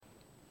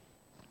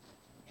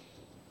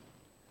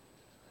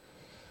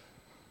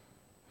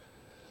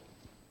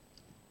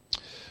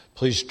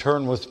Please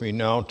turn with me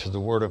now to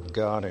the Word of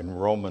God in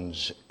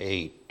Romans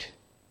 8.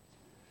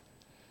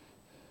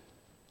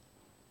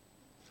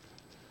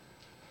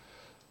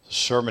 The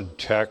sermon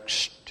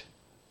text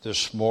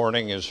this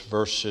morning is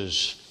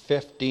verses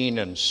 15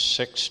 and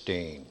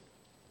 16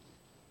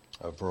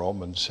 of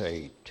Romans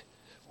 8.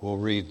 We'll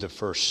read the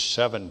first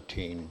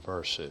 17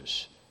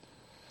 verses.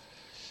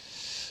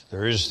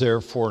 There is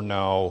therefore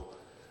now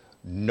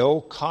no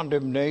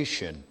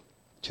condemnation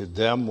to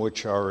them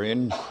which are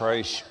in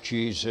Christ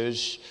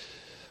Jesus,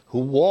 who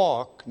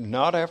walk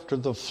not after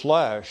the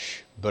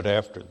flesh, but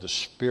after the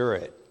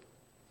Spirit.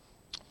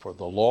 For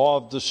the law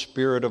of the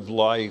Spirit of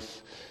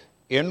life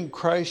in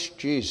Christ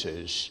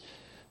Jesus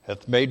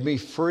hath made me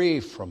free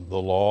from the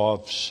law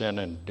of sin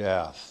and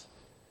death.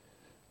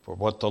 For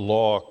what the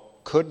law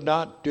could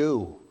not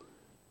do,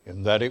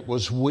 in that it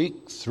was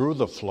weak through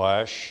the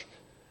flesh,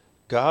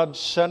 God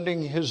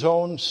sending his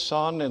own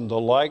Son in the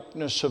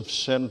likeness of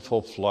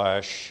sinful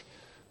flesh,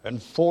 and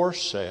for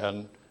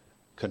sin,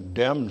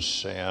 condemned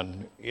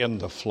sin in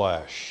the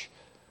flesh,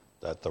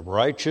 that the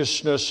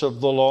righteousness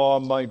of the law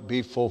might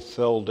be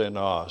fulfilled in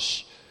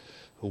us,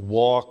 who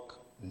walk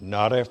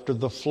not after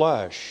the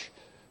flesh,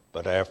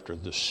 but after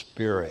the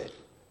Spirit.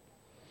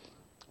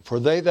 For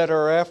they that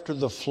are after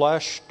the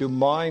flesh do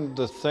mind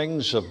the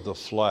things of the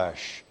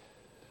flesh,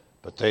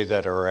 but they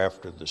that are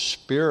after the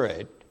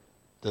Spirit,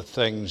 the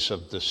things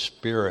of the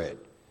Spirit.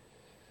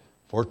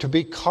 For to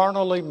be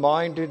carnally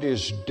minded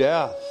is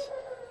death,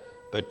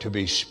 but to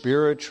be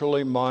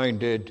spiritually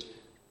minded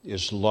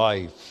is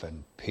life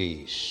and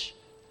peace.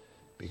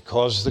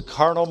 Because the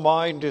carnal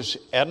mind is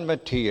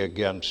enmity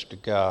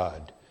against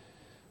God,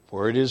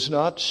 for it is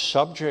not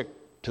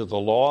subject to the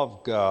law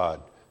of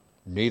God,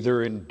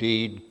 neither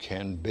indeed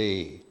can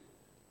be.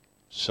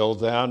 So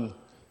then,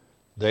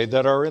 they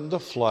that are in the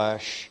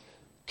flesh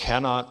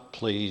cannot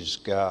please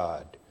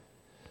God.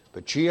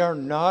 But ye are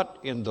not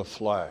in the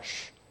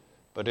flesh,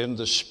 but in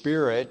the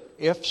Spirit,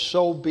 if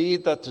so be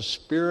that the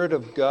Spirit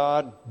of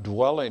God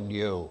dwell in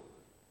you.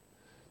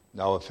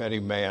 Now if any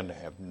man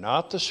have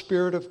not the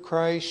Spirit of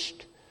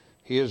Christ,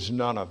 he is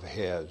none of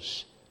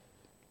his.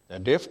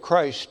 And if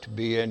Christ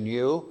be in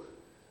you,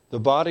 the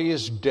body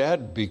is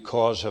dead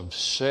because of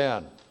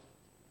sin,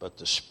 but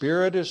the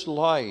Spirit is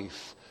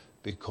life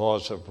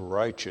because of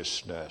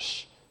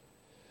righteousness.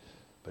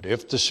 But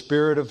if the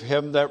Spirit of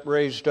him that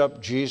raised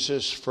up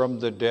Jesus from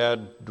the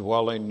dead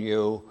dwell in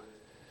you,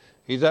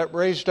 he that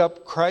raised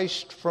up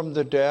Christ from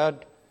the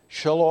dead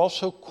shall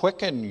also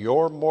quicken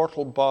your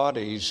mortal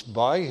bodies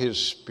by his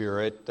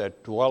Spirit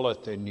that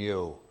dwelleth in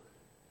you.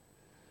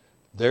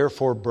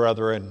 Therefore,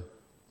 brethren,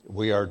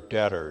 we are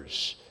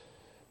debtors,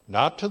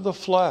 not to the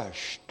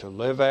flesh, to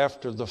live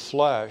after the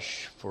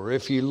flesh. For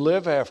if ye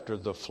live after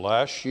the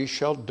flesh, ye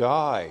shall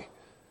die.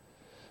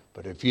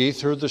 But if ye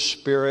through the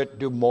Spirit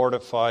do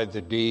mortify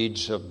the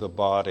deeds of the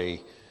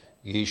body,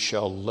 ye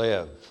shall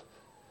live.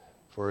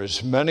 For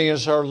as many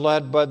as are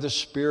led by the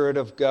Spirit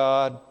of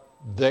God,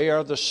 they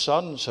are the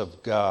sons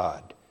of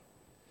God.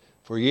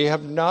 For ye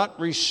have not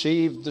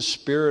received the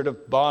spirit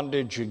of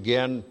bondage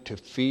again to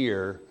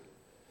fear,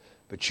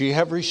 but ye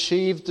have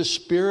received the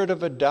Spirit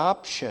of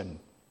adoption,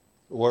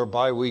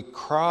 whereby we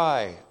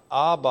cry,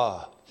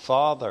 Abba,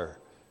 Father.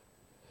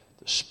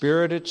 The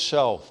Spirit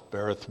itself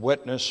beareth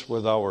witness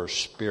with our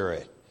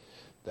spirit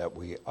that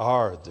we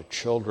are the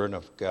children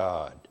of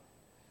God.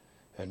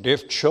 And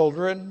if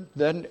children,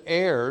 then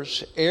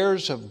heirs,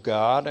 heirs of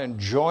God, and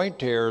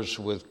joint heirs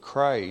with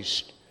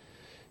Christ,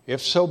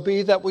 if so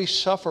be that we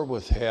suffer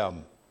with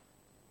him,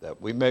 that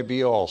we may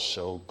be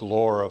also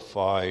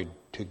glorified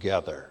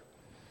together.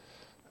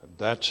 And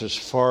that's as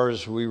far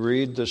as we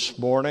read this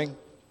morning.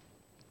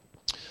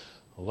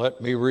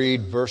 Let me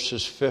read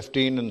verses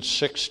 15 and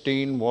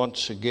 16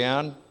 once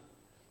again.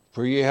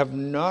 For ye have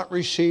not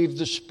received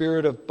the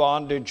spirit of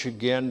bondage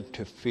again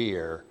to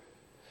fear,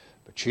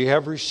 but ye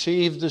have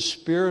received the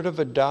Spirit of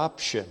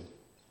adoption,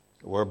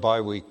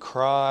 whereby we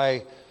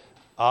cry,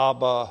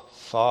 Abba,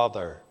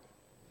 Father.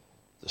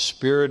 The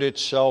Spirit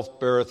itself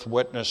beareth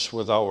witness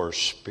with our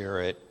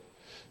spirit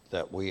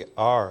that we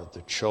are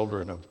the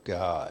children of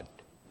God.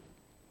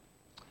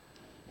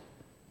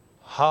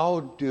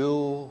 How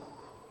do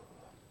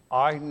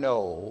I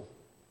know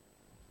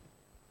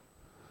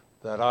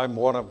that I'm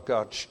one of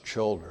God's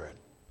children?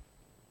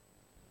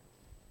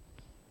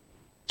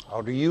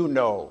 How do you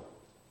know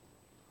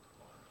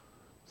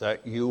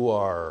that you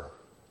are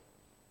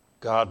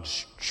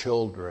God's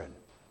children,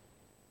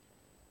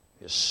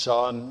 his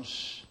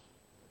sons,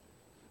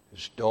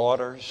 his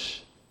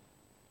daughters?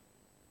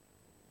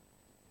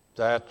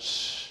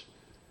 That's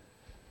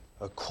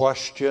a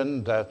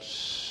question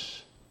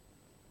that's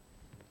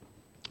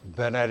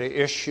been at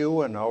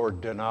issue in our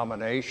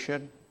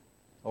denomination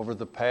over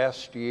the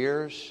past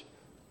years.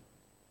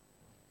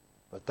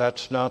 But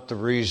that's not the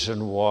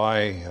reason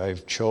why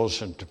I've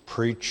chosen to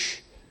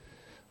preach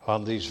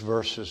on these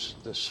verses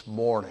this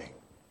morning.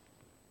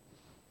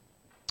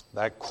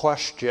 That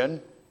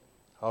question,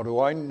 how do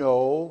I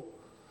know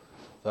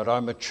that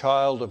I'm a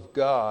child of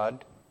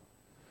God,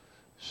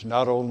 is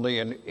not only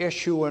an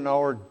issue in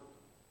our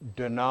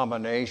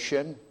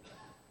denomination,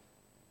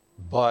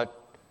 but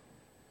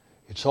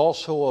it's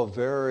also a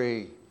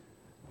very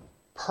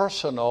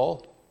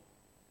personal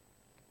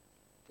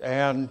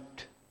and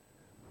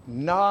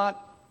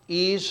not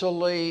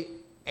easily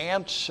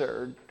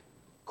answered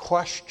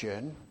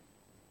question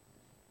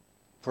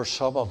for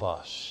some of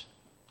us.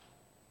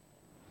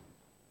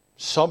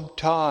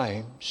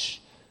 Sometimes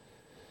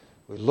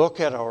we look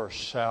at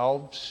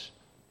ourselves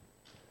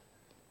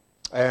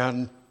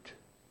and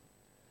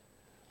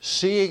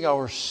seeing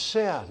our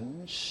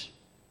sins,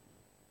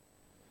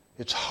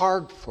 it's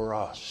hard for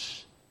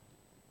us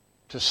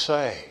to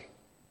say,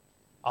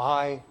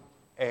 I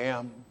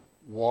am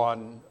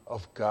one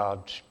of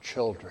God's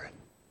children.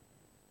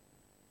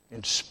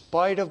 In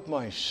spite of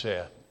my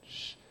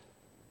sins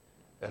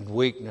and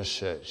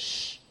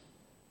weaknesses,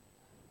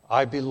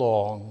 I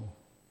belong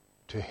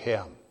to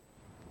Him.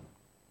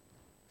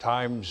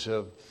 Times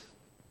of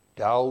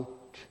doubt,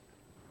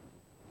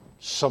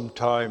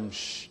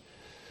 sometimes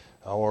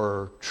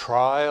our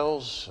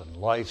trials and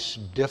life's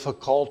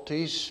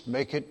difficulties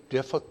make it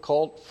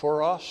difficult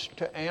for us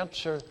to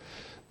answer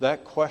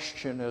that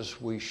question as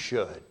we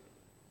should.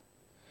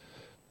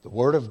 The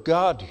Word of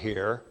God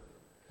here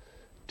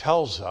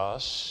tells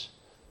us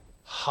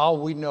how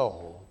we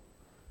know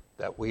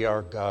that we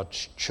are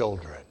God's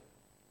children.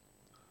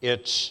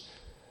 It's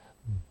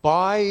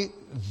by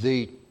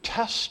the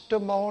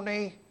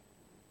testimony,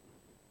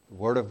 the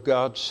Word of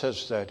God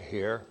says that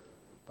here,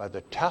 by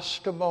the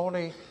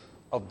testimony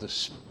of the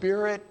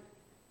Spirit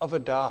of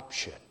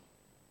adoption,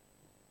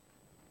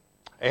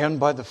 and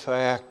by the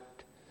fact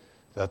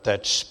that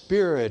that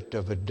Spirit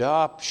of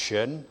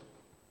adoption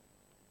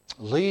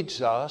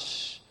leads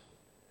us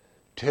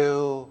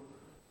to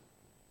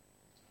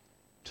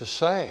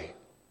say,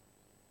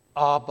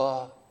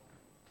 Abba,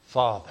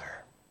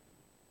 Father,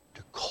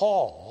 to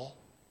call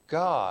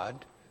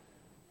God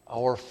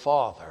our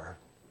Father,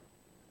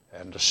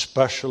 and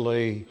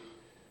especially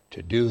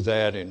to do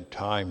that in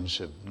times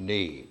of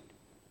need.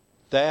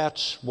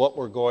 That's what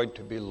we're going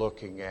to be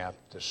looking at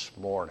this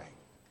morning.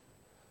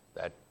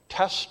 That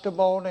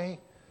testimony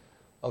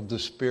of the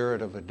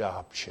Spirit of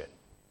adoption.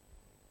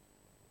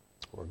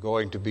 We're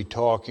going to be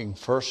talking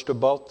first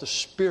about the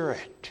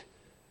Spirit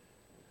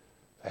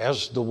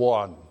as the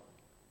one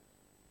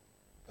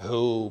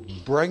who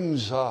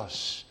brings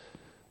us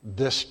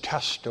this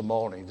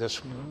testimony,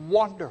 this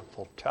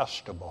wonderful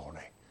testimony.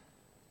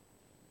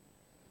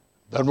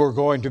 Then we're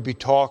going to be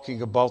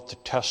talking about the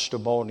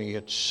testimony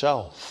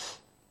itself.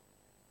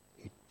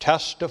 He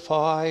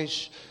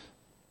testifies,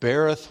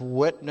 beareth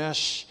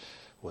witness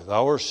with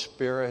our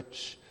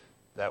spirits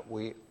that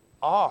we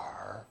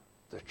are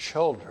the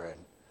children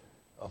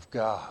of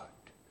God.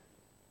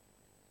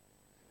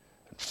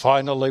 And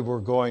finally, we're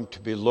going to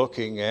be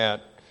looking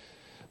at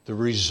the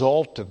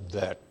result of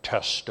that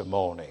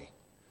testimony.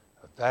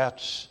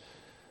 That's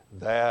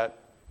that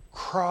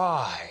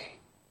cry,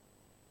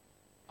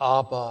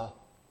 Abba,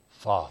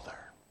 Father.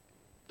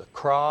 The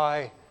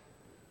cry,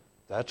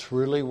 that's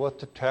really what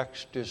the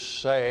text is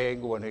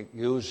saying when it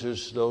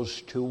uses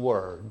those two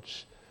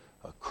words.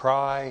 A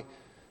cry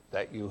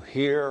that you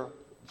hear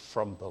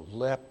from the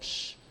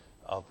lips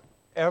of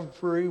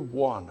every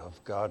one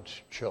of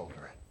God's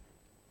children.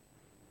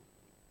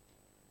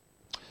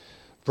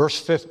 Verse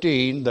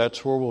 15,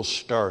 that's where we'll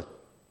start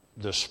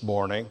this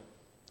morning.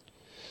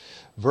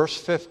 Verse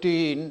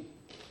 15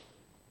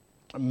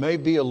 may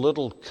be a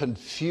little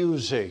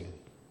confusing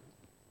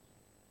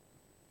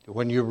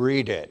when you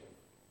read it.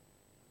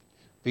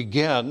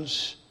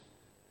 Begins,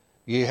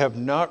 ye have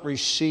not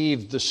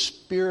received the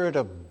spirit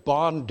of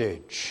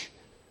bondage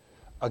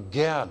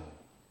again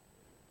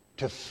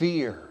to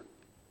fear.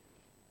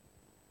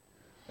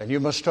 And you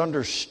must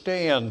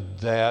understand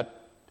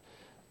that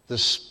the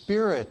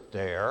Spirit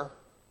there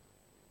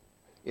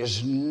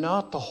is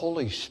not the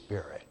Holy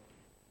Spirit.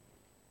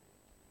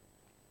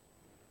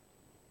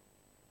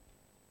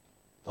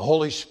 The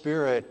Holy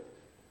Spirit,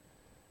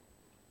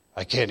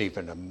 I can't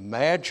even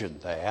imagine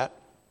that.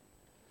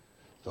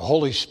 The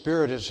Holy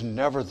Spirit is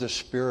never the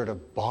spirit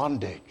of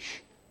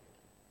bondage.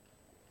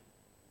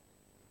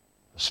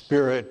 A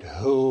spirit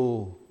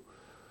who,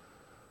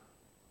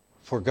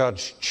 for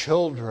God's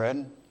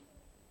children,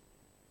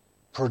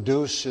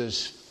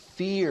 produces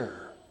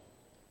fear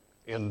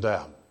in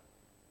them.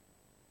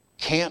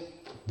 Can't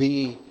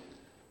be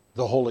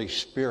the Holy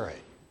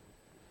Spirit.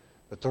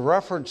 But the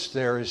reference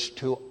there is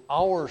to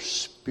our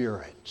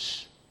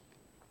spirits.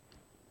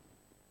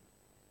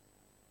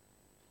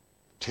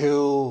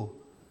 To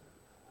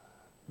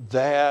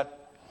that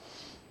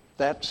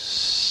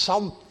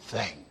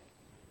something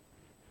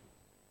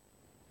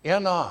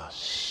in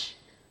us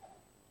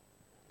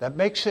that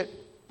makes it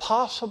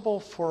possible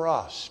for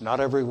us, not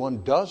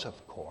everyone does,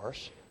 of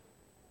course,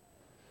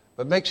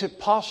 but makes it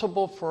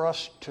possible for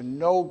us to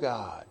know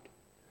God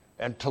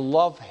and to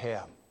love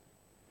Him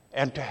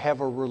and to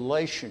have a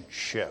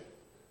relationship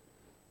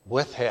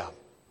with Him.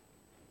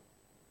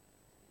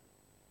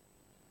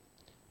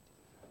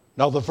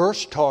 Now, the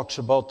verse talks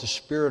about the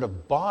spirit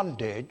of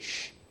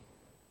bondage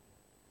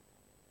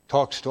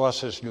talks to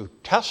us as New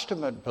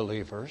Testament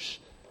believers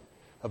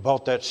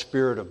about that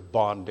spirit of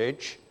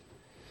bondage,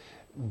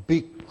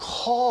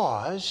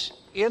 because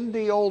in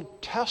the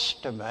Old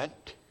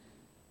Testament,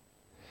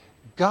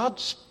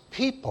 God's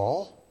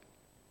people,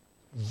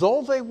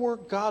 though they were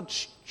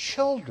God's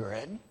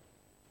children,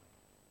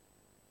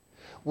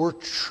 were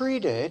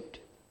treated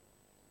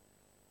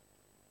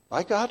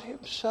by God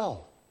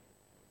Himself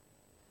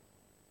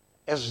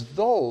as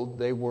though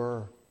they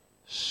were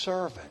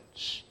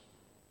servants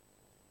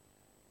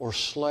or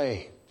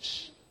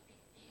slaves.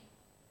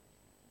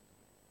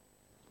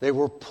 They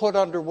were put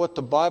under what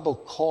the Bible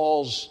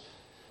calls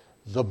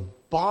the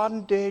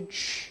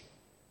bondage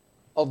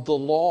of the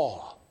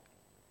law.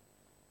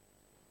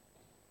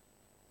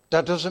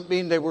 That doesn't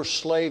mean they were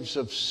slaves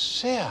of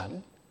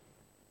sin.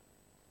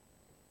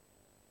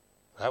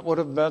 That would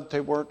have meant they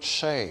weren't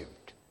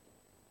saved.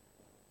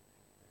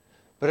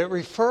 But it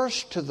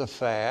refers to the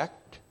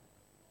fact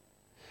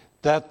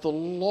that the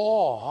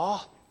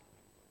law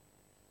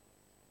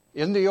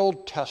in the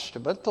Old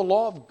Testament, the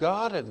law of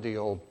God in the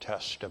Old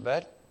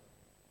Testament,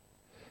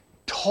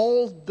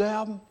 told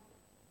them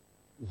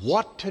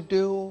what to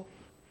do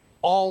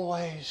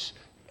always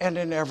and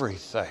in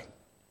everything.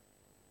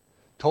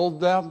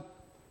 Told them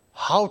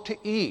how to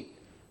eat,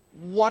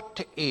 what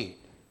to eat,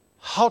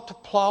 how to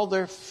plow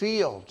their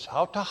fields,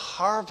 how to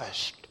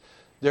harvest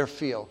their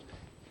fields.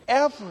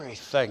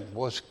 Everything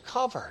was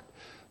covered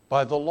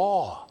by the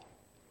law.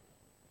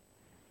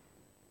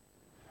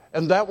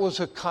 And that was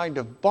a kind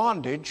of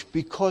bondage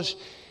because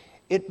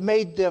it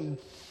made them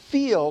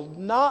feel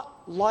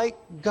not like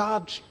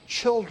God's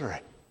children,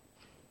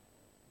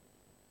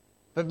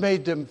 but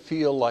made them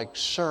feel like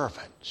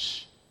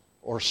servants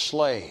or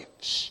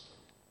slaves.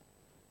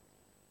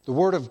 The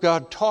Word of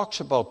God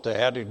talks about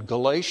that in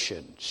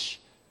Galatians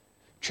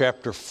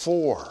chapter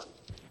 4.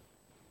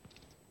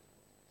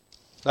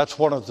 That's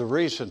one of the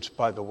reasons,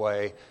 by the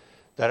way,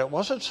 that it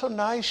wasn't so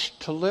nice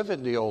to live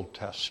in the Old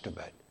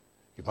Testament.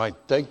 You might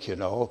think,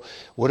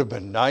 would have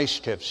been nice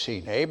to have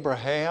seen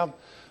Abraham,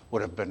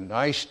 would have been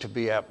nice to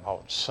be at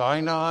Mount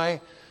Sinai,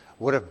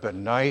 would have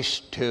been nice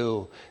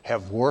to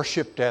have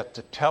worshiped at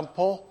the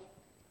temple.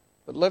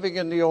 But living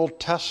in the Old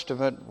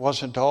Testament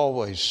wasn't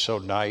always so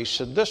nice,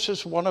 and this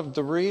is one of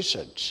the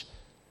reasons.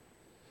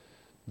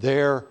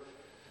 There,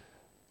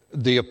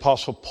 the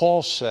Apostle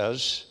Paul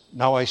says,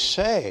 "Now I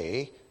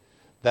say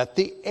that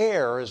the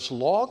heir, as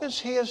long as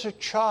he is a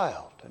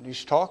child," and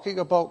he's talking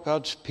about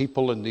God's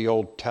people in the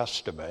Old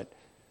Testament,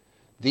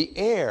 "the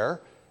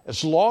heir,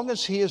 as long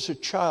as he is a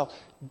child,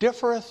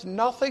 differeth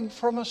nothing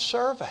from a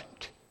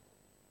servant,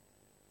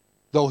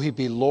 though he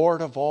be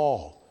Lord of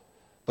all,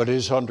 but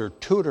is under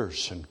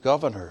tutors and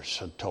governors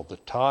until the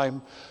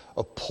time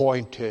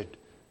appointed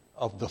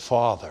of the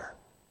Father.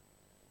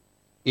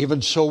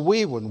 Even so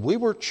we, when we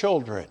were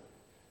children,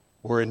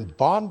 were in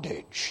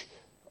bondage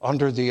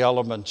under the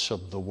elements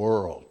of the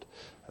world."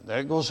 And then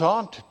it goes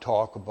on to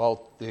talk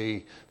about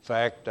the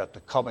fact that the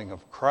coming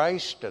of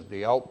Christ and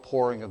the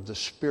outpouring of the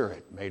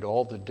Spirit made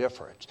all the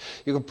difference.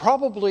 You can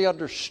probably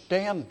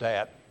understand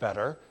that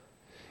better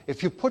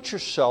if you put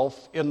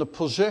yourself in the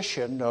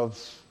position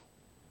of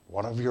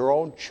one of your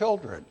own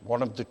children,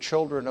 one of the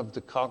children of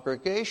the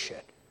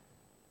congregation.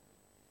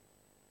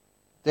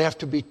 They have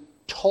to be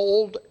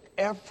told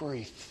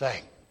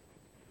everything.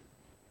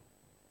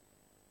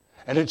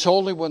 And it's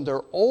only when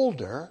they're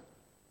older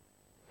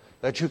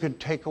that you can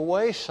take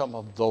away some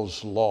of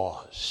those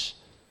laws.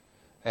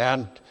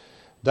 And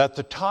that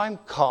the time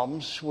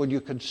comes when you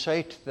can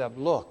say to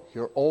them, "Look,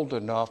 you're old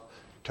enough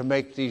to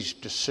make these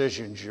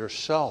decisions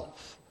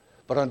yourself."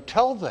 But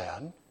until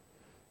then,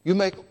 you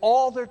make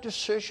all their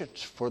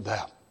decisions for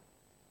them.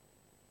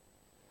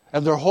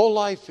 And their whole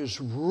life is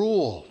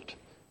ruled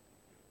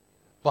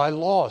by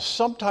laws,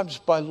 sometimes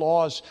by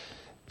laws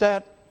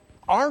that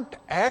aren't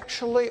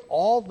actually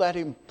all that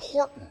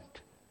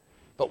important,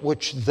 but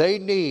which they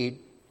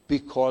need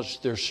because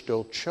they're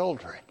still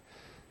children.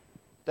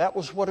 That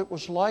was what it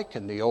was like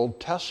in the Old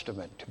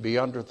Testament, to be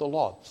under the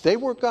law. They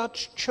were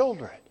God's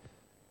children,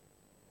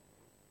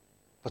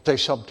 but they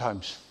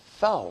sometimes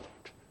felt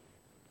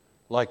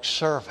like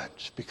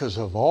servants because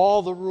of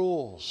all the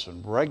rules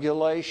and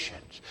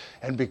regulations,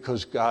 and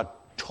because God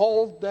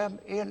told them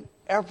in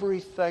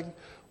everything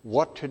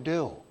what to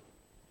do.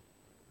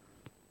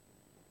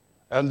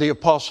 And the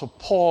Apostle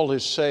Paul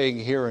is saying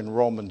here in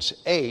Romans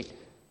 8,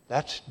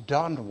 that's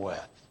done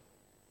with.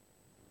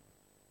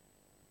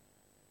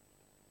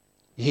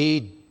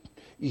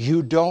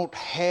 You don't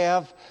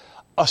have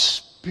a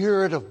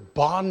spirit of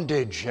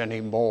bondage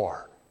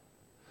anymore.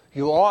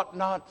 You ought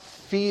not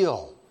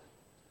feel,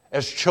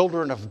 as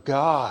children of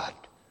God,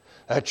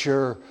 that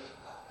you're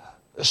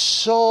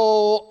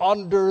so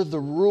under the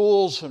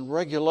rules and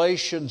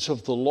regulations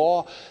of the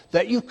law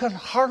that you can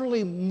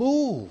hardly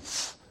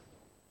move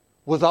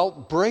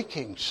without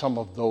breaking some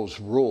of those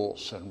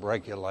rules and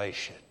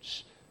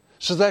regulations.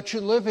 So that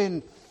you live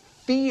in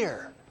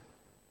fear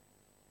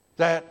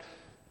that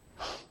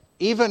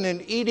even in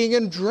eating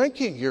and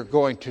drinking you're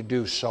going to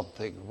do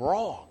something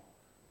wrong.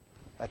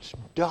 That's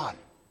done.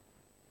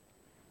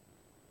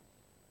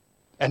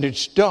 And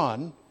it's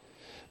done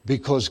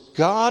because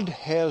God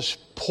has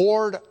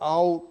poured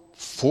out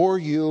for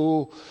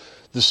you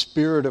the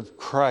Spirit of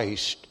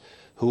Christ,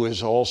 who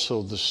is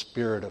also the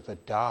Spirit of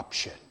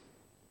adoption.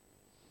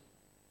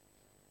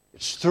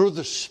 It's through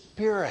the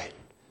Spirit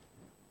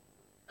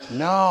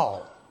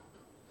now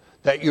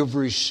that you've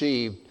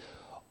received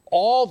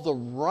all the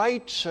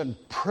rights and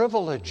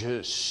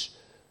privileges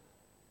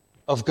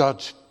of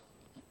God's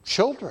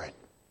children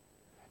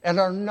and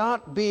are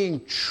not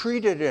being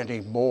treated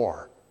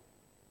anymore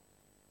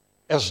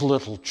as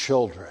little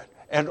children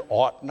and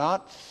ought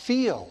not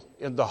feel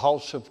in the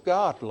house of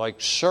God like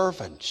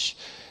servants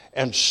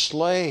and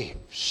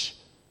slaves.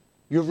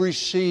 You've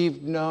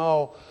received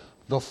now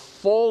the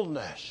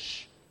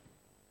fullness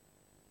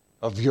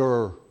of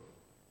your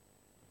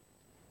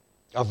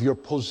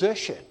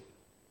position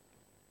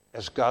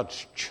as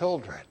God's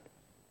children.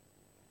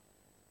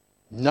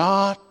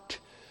 Not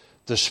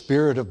the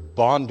spirit of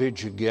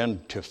bondage again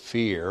to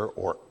fear,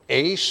 or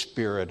a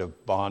spirit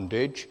of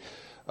bondage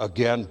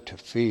again to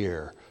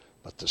fear,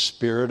 but the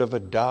spirit of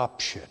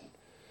adoption,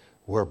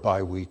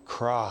 whereby we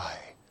cry,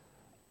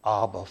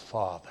 Abba,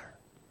 Father.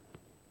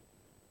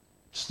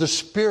 It's the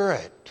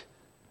Spirit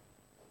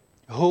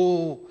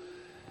who,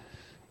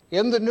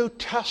 in the New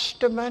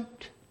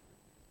Testament,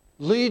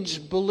 leads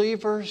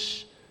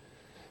believers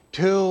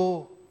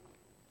to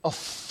a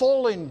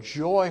full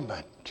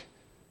enjoyment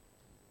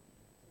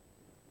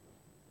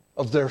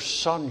of their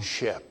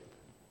sonship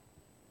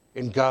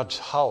in God's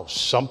house.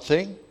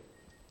 Something,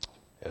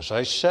 as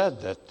I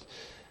said, that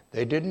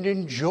they didn't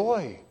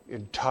enjoy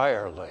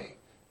entirely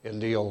in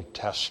the Old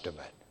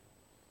Testament.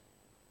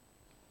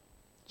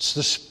 It's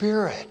the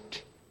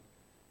Spirit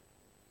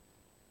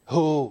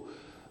who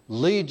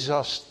leads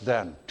us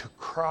then to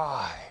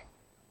cry,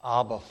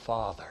 Abba,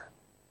 Father.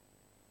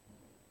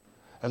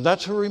 And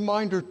that's a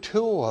reminder,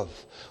 too, of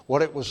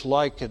what it was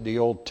like in the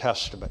Old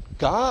Testament.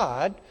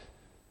 God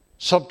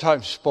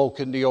sometimes spoke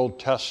in the Old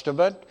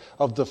Testament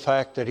of the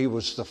fact that he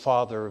was the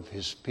Father of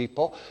his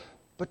people,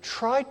 but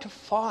try to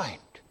find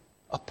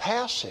a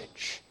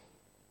passage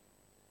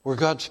where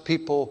God's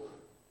people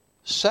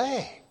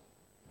say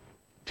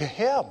to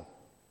him,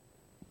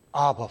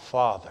 Abba,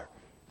 Father.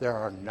 There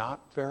are not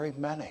very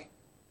many.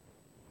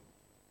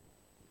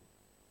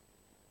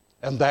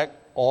 And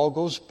that all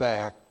goes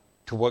back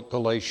to what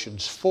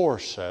Galatians 4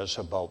 says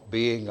about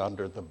being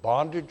under the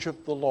bondage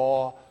of the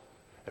law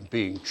and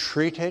being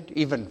treated,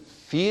 even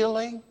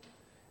feeling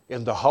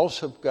in the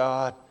house of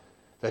God,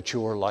 that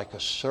you are like a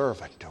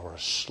servant or a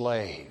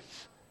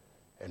slave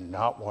and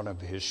not one of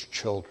his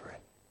children.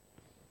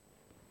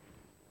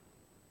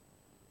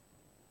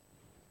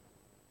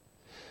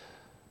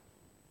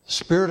 The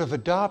Spirit of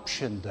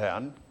adoption,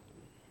 then,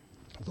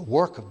 the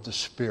work of the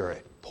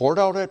Spirit, poured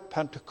out at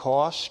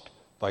Pentecost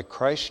by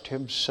Christ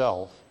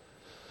himself,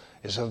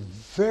 is a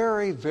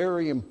very,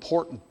 very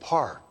important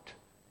part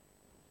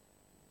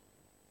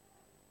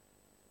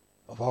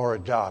of our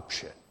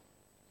adoption.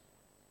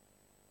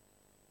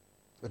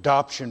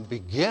 Adoption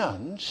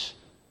begins,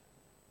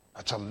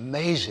 that's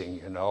amazing,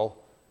 you know.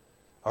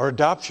 Our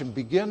adoption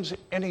begins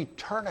in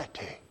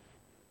eternity.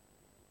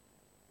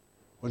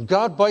 When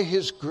God, by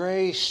his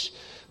grace,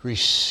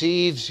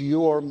 receives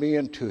you or me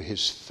into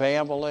his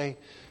family,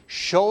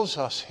 shows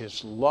us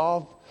his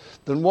love,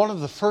 then one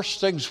of the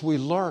first things we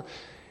learn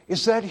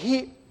is that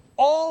he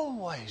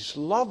always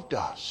loved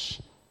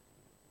us.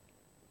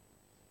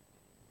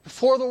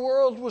 Before the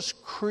world was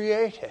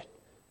created,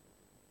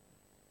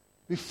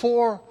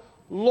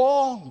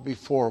 long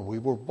before we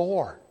were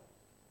born,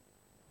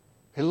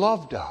 he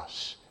loved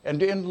us,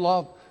 and in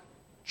love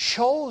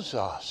chose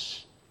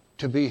us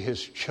to be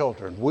his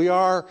children. We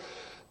are,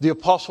 the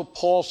Apostle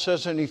Paul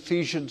says in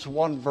Ephesians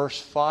 1 verse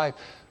 5,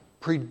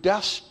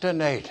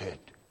 predestinated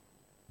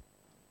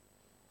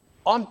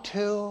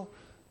unto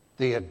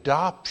the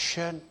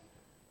adoption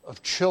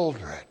of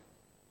children.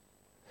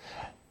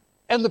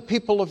 And the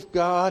people of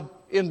God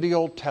in the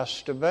Old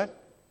Testament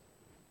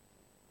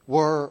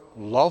were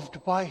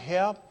loved by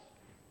him.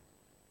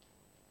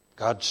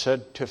 God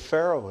said to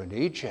Pharaoh in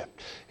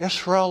Egypt,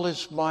 Israel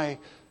is my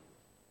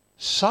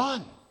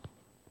son.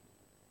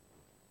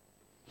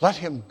 Let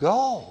him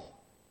go,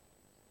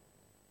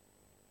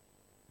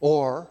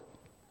 or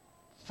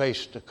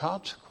face the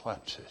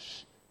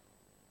consequences.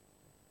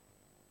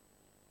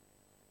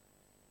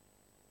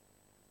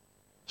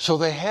 So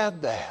they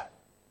had that.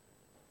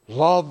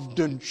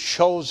 Loved and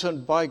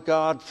chosen by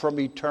God from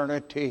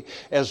eternity,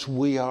 as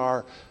we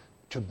are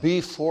to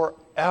be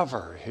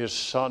forever his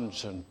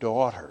sons and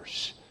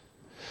daughters.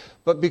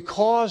 But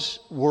because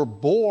we're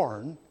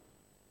born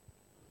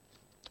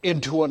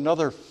into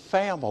another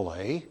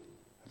family,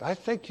 and I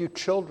think you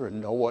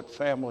children know what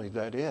family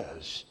that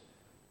is.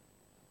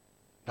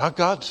 Not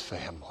God's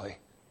family,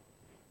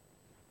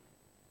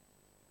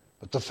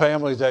 but the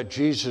family that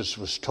Jesus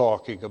was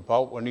talking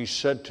about when he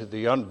said to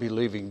the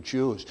unbelieving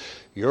Jews,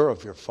 you're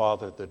of your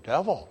father the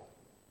devil,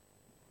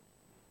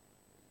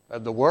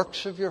 and the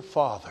works of your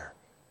father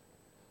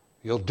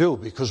you'll do.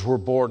 Because we're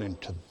born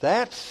into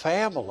that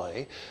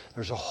family,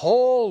 there's a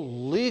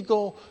whole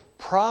legal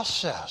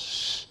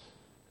process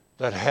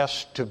that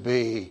has to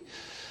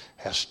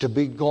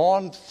be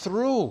gone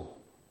through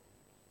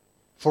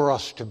for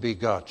us to be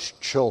God's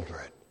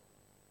children.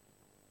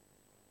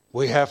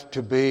 We have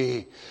to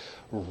be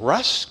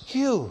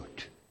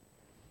rescued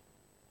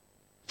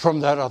from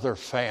that other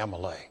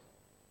family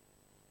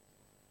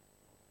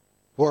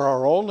where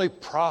our only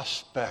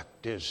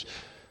prospect is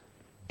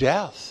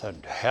death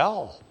and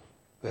hell.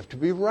 We have to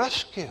be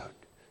rescued.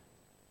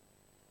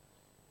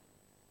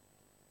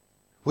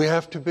 We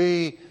have to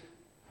be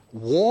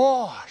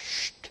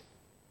washed,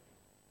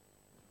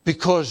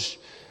 because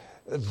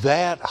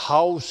that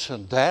house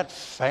and that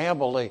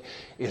family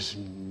is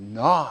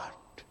not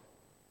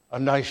a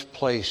nice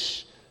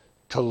place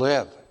to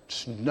live.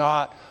 It's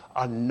not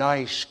a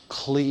nice,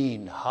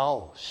 clean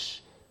house.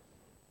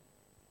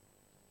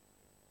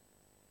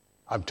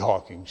 I'm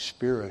talking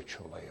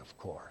spiritually, of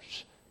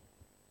course.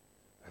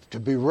 We have to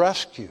be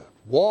rescued,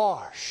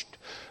 washed.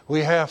 We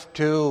have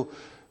to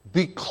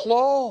be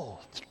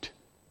clothed.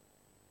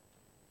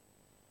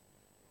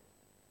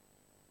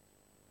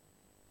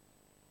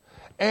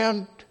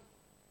 And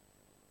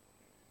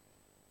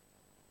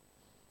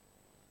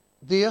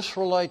the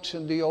Israelites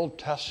in the Old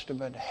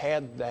Testament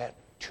had that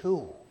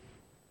too.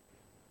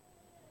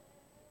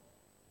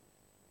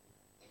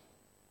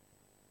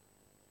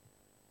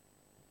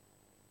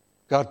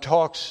 God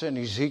talks in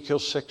Ezekiel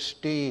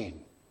 16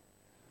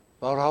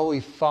 about how he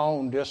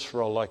found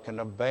Israel like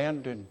an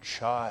abandoned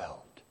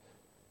child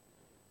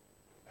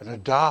and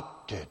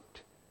adopted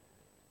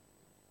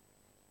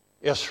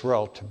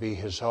Israel to be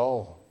his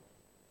own.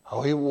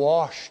 How he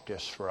washed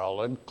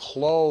Israel and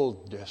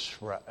clothed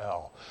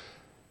Israel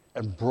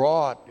and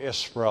brought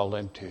Israel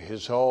into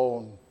his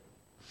own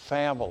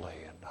family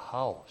and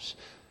house.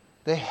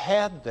 They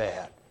had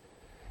that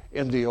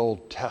in the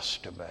Old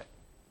Testament.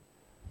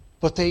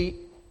 But they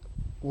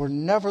were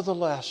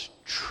nevertheless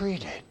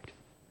treated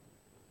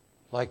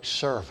like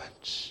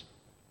servants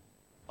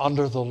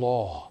under the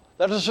law.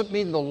 That doesn't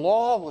mean the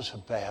law was a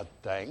bad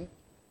thing.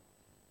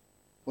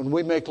 When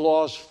we make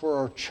laws for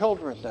our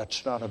children,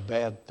 that's not a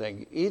bad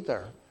thing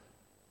either.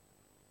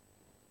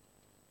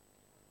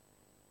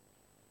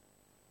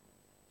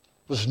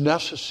 It was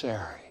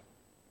necessary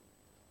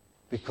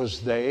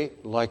because they,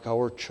 like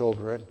our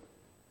children,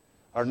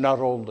 are not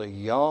only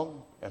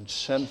young and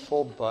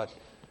sinful, but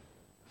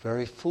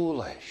very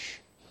foolish.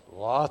 A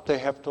lot they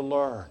have to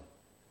learn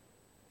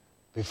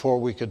before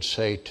we could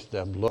say to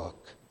them,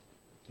 look,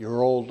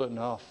 you're old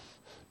enough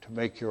to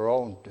make your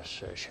own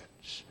decisions.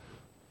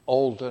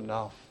 Old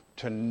enough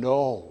to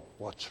know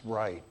what's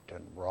right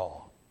and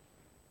wrong.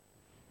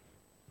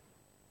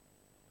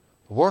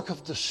 The work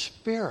of the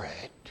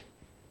Spirit,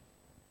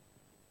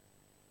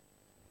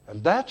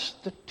 and that's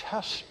the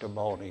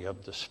testimony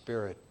of the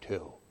Spirit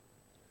too.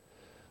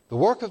 The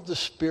work of the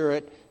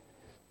Spirit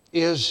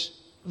is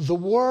the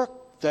work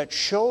that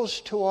shows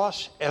to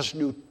us as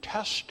New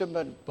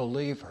Testament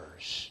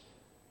believers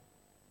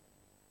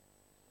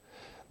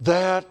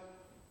that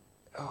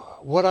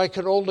what I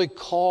could only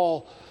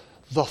call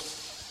the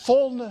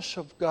fullness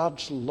of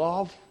God's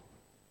love,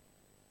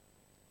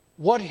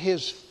 what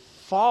his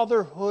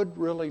fatherhood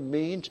really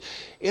means,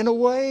 in a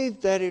way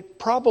that it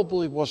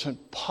probably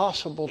wasn't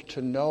possible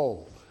to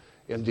know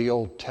in the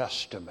Old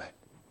Testament.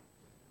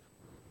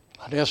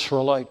 An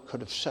Israelite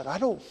could have said, I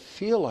don't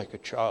feel like a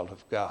child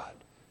of God.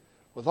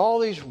 With all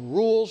these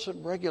rules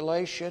and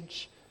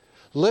regulations,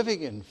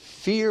 living in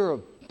fear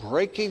of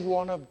breaking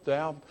one of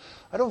them,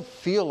 I don't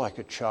feel like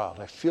a child.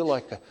 I feel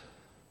like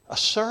a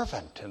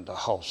servant in the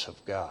house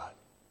of God.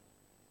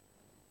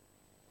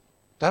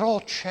 That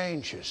all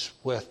changes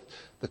with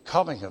the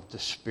coming of the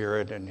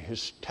Spirit and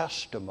his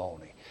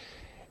testimony.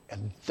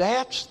 And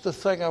that's the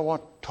thing I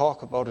want to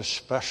talk about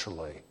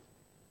especially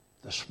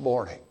this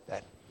morning,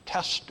 that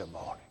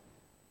testimony.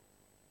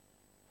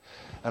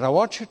 And I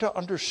want you to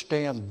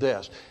understand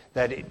this,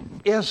 that it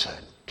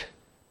isn't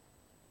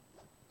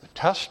the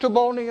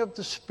testimony of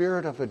the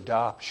Spirit of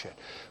adoption,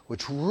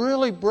 which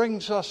really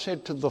brings us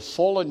into the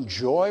full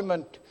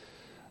enjoyment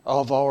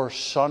of our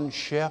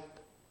sonship.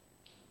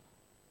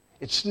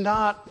 It's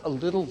not a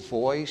little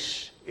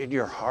voice in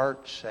your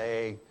heart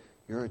saying,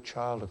 you're a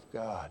child of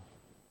God.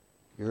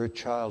 You're a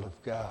child of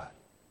God.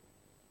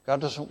 God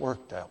doesn't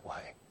work that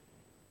way.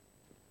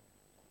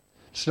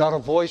 It's not a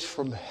voice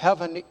from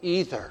heaven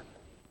either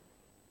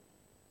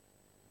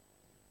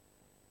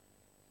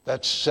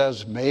that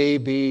says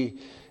maybe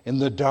in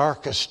the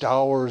darkest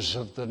hours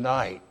of the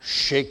night,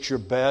 shakes your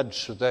bed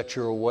so that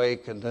you're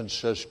awake and then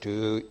says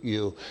to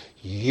you,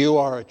 you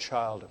are a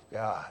child of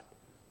God.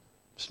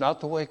 It's not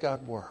the way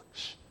God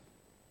works.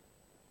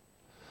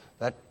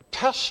 That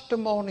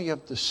testimony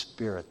of the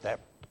Spirit that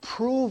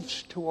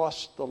proves to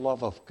us the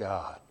love of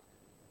God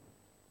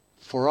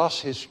for us,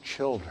 his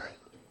children,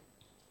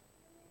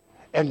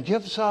 and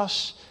gives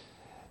us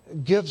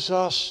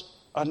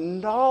a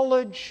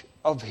knowledge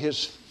of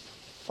his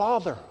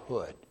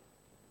fatherhood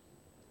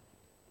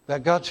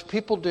that God's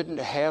people didn't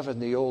have in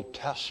the Old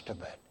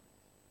Testament,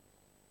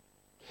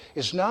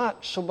 is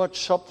not so much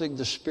something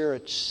the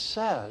Spirit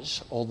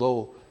says,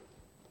 although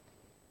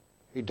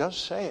He does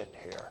say it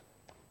here.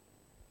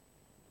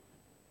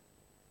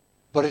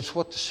 But it's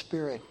what the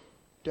Spirit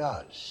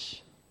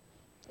does.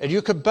 And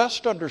you can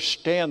best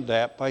understand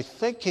that by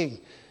thinking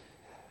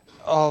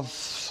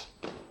of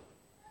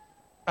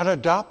an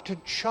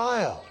adopted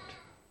child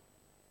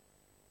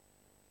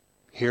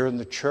here in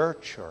the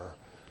church, or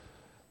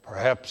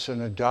perhaps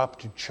an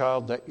adopted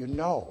child that you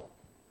know.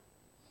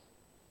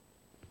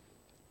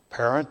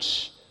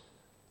 Parents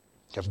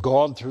have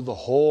gone through the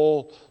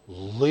whole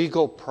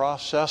legal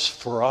process.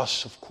 For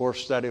us, of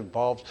course, that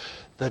involves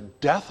the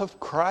death of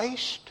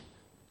Christ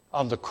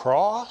on the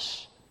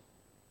cross.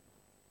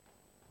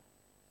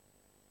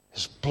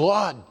 His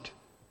blood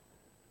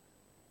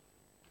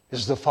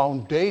is the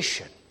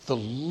foundation, the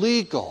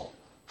legal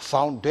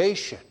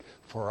foundation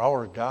for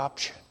our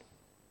adoption.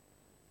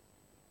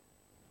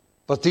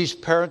 But these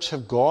parents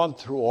have gone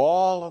through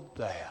all of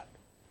that,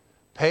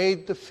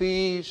 paid the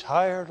fees,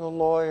 hired a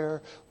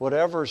lawyer,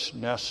 whatever's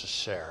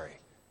necessary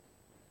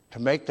to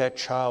make that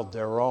child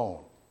their own.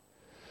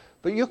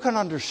 But you can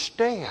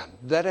understand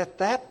that at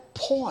that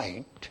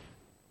point,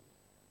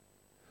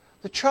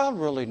 the child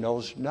really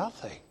knows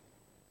nothing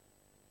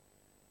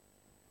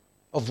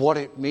of what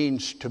it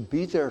means to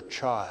be their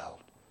child,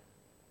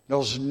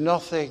 knows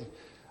nothing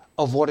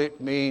of what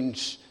it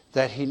means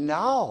that he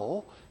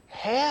now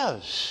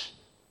has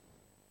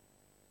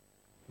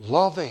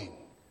loving,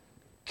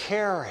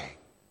 caring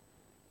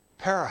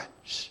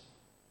parents.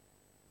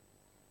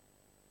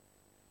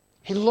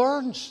 He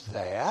learns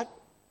that,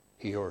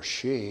 he or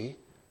she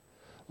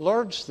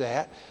learns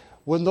that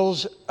when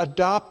those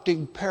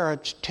adopting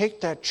parents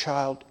take that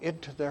child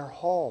into their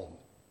home.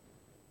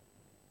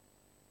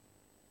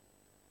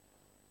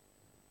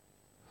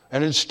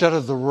 And instead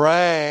of the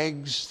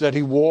rags that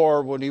he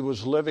wore when he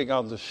was living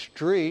on the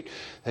street,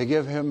 they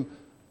give him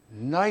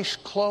nice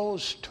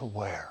clothes to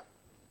wear.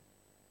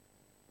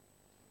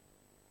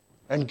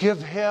 And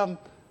give him,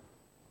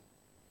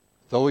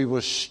 though he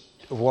was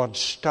once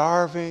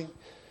starving,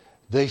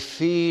 they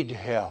feed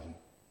him.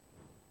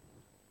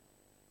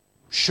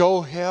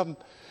 Show him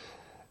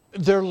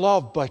their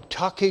love by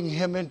tucking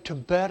him into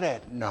bed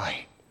at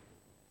night,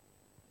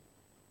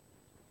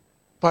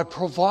 by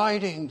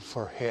providing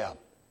for him,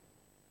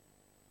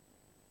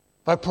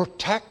 by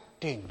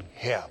protecting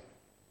him.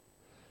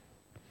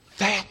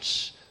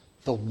 That's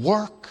the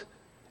work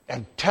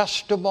and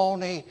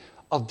testimony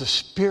of the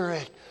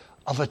Spirit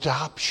of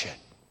adoption.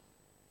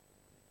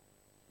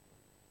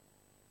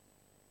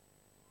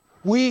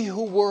 We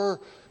who were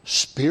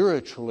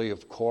spiritually,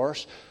 of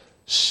course,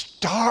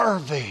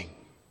 starving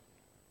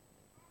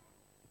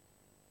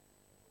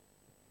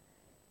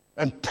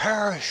and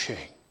perishing,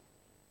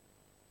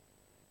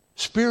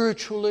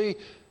 spiritually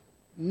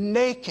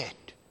naked,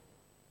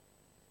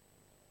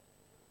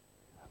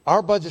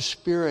 are by the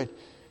Spirit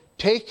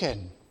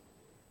taken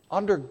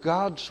under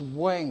God's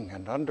wing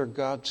and under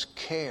God's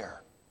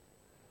care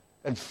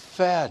and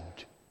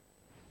fed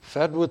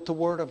with the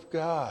Word of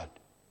God,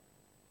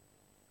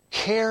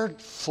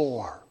 cared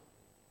for.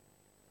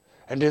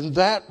 And in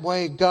that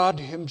way, God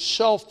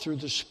Himself, through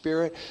the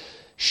Spirit,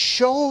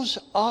 shows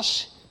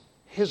us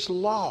His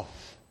love.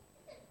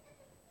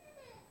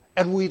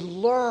 And we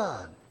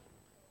learn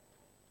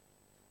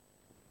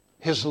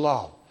His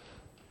love,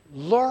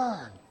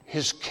 learn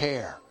His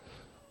care,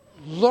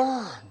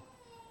 learn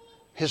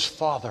His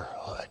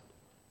fatherhood.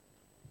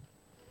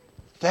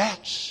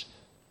 That's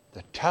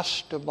the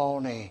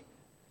testimony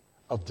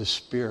of the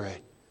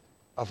Spirit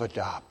of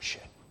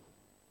adoption.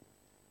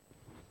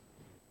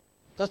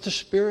 That the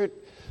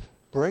Spirit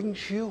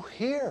brings you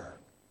here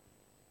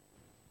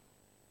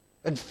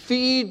and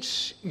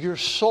feeds your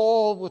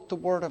soul with the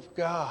Word of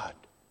God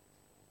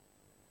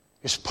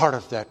is part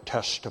of that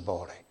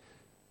testimony.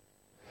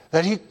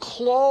 That He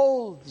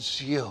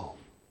clothes you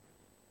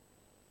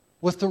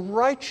with the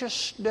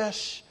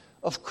righteousness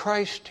of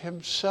Christ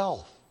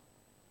Himself.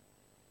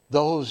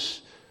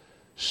 Those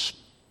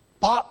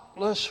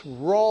spotless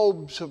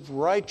robes of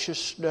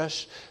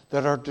righteousness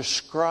that are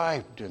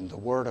described in the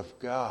Word of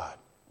God.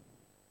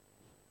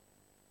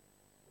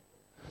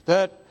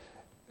 That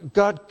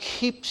God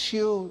keeps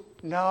you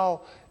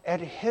now at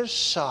His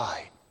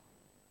side.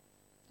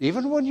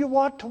 Even when you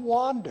want to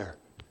wander,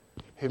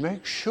 He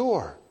makes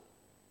sure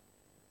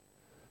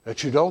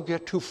that you don't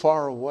get too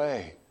far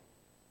away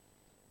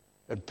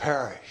and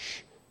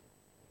perish.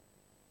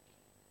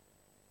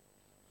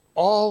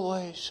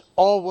 Always,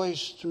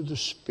 always through the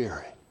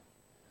Spirit,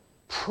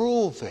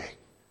 proving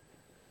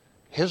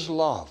His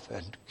love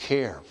and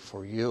care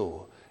for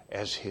you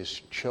as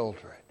His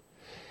children.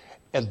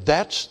 And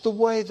that's the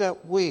way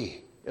that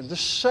we, in the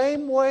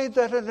same way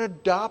that an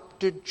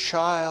adopted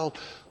child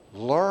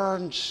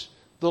learns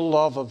the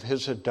love of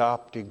his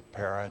adopting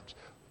parents,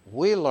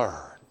 we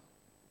learn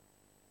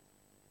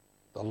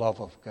the love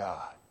of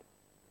God.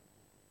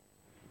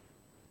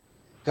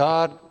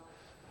 God,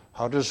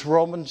 how does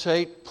Romans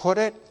 8 put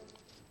it?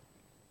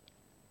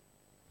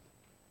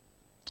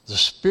 The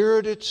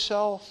Spirit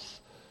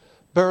itself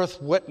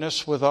beareth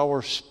witness with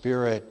our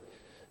spirit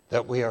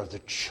that we are the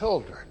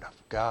children of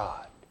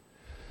God.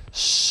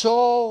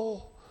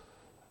 So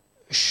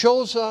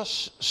shows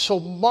us so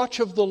much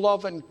of the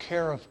love and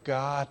care of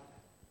God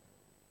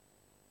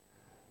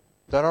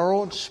that our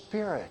own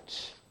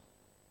spirits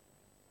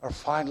are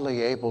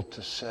finally able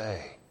to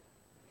say,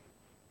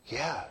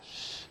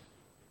 yes,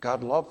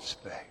 God loves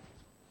me.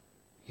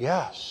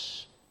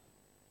 Yes,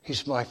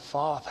 He's my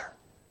Father.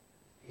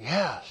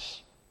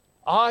 Yes,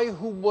 I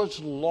who was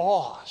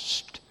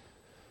lost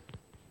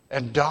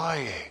and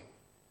dying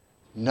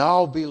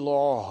now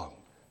belong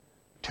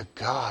to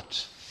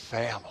God's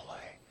family.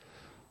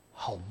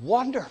 How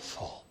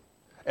wonderful.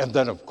 And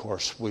then, of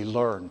course, we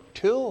learn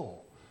too,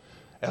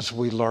 as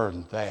we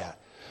learn that.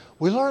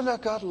 We learn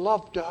that God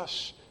loved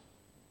us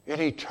in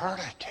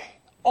eternity,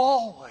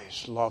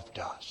 always loved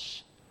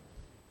us.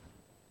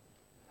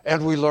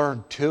 And we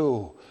learn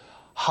too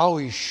how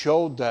He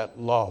showed that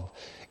love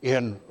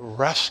in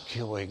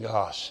rescuing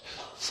us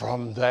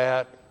from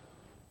that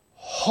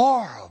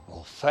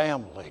horrible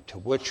family to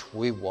which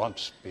we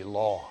once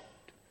belonged.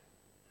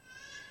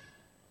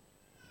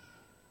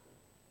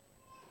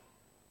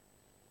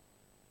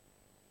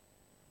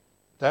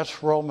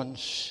 That's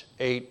Romans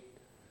 8,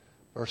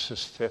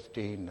 verses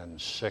 15 and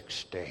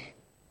 16.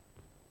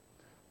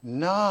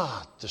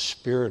 Not the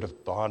spirit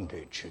of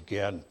bondage,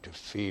 again, to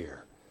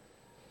fear,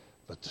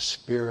 but the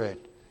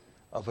spirit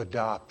of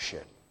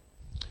adoption.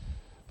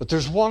 But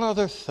there's one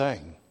other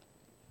thing.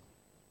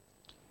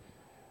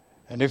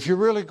 And if you're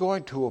really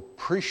going to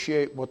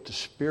appreciate what the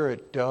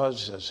Spirit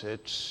does as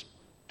it's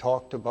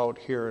talked about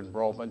here in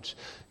Romans,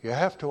 you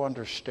have to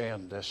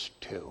understand this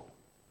too.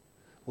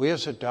 We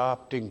as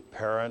adopting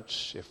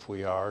parents, if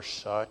we are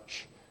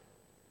such,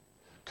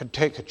 could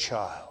take a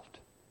child,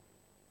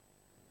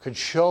 could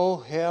show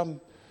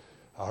him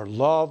our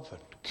love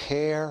and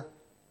care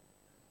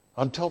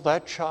until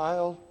that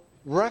child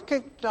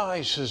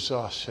recognizes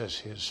us as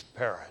his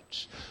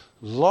parents,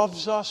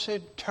 loves us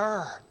in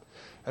turn,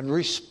 and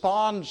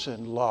responds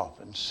in love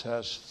and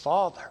says,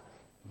 Father,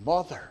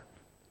 Mother,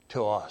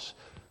 to us,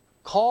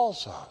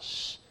 calls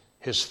us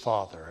his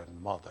father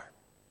and mother.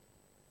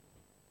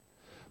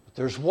 But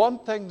there's one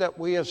thing that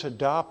we as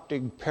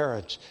adopting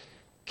parents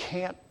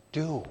can't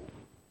do.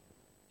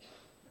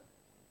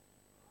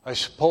 I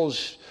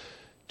suppose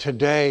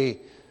today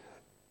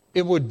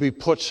it would be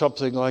put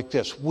something like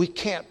this. We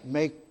can't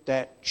make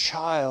that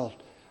child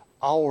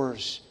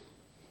ours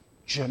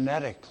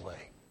genetically.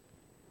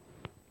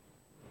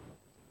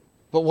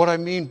 But what I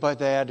mean by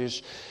that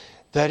is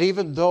that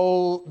even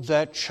though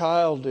that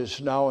child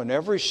is now in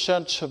every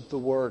sense of the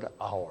word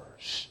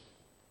ours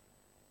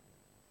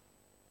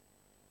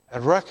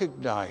and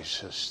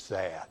recognizes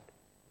that,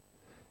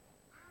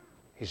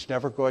 he's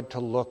never going to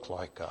look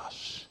like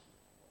us,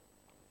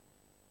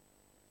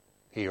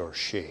 he or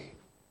she.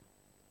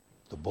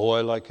 The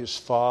boy like his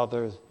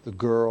father, the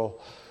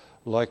girl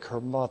like her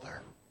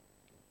mother.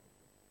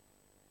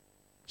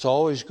 It's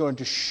always going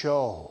to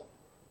show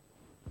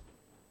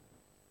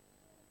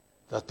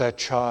that that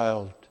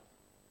child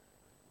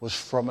was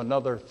from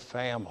another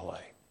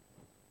family.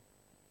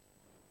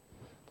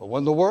 But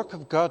when the work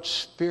of God's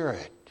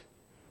Spirit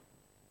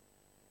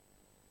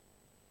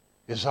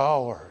is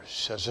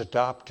ours as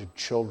adopted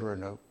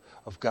children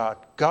of God,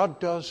 God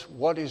does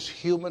what is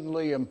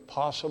humanly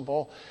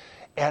impossible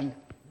and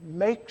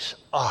makes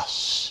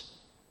us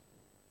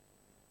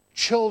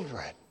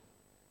children,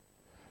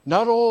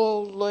 not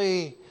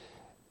only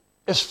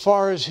as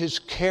far as His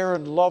care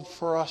and love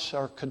for us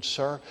are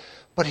concerned,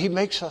 but He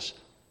makes us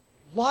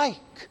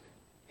like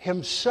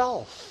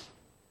Himself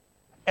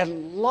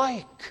and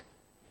like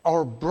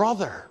our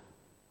brother,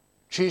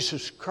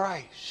 Jesus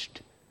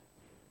Christ.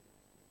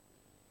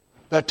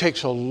 That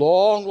takes a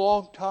long,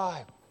 long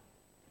time.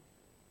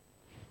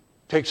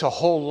 Takes a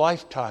whole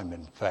lifetime,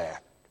 in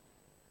fact.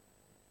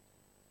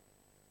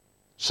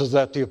 So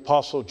that the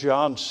Apostle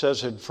John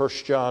says in 1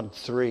 John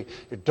 3,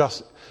 it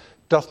doth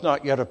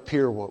not yet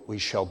appear what we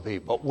shall be.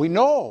 But we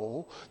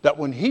know that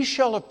when He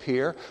shall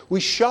appear, we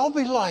shall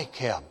be like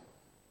Him.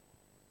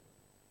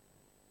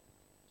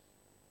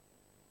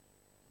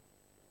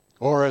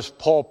 Or as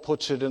Paul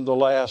puts it in the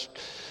last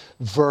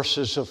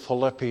verses of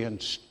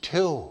Philippians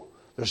 2,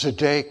 there's a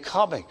day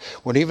coming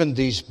when even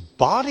these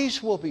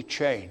bodies will be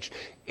changed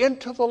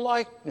into the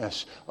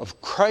likeness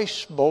of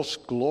Christ's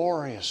most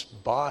glorious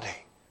body.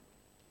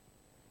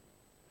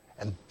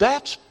 And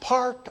that's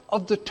part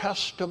of the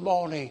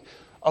testimony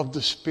of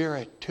the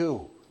Spirit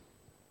too.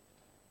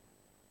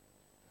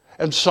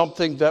 And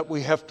something that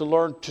we have to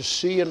learn to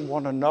see in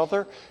one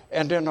another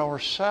and in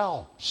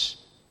ourselves.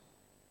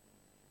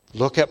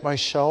 Look at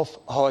myself,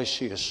 oh, I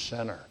see a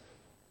sinner.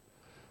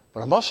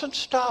 But I mustn't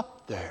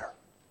stop there.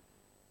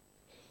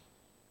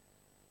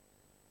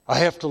 I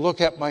have to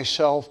look at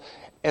myself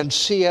and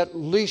see at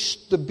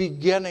least the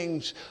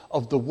beginnings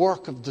of the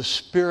work of the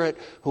Spirit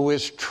who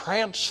is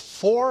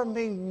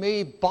transforming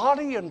me,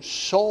 body and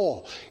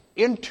soul,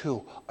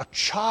 into a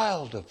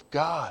child of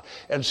God,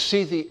 and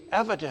see the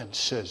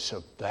evidences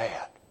of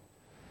that.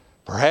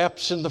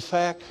 Perhaps in the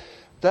fact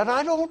that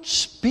I don't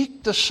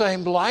speak the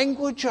same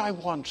language I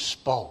once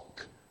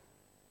spoke,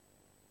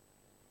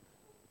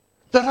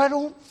 that I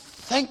don't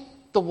think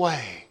the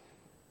way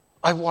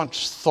I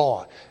once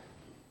thought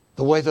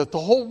the way that the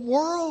whole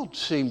world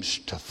seems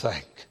to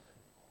think.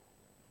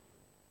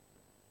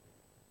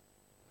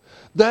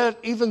 That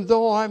even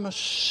though I'm a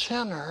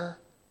sinner,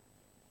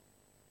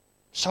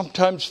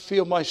 sometimes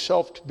feel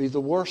myself to be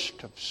the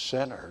worst of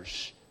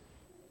sinners.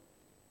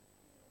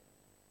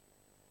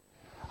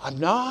 I'm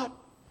not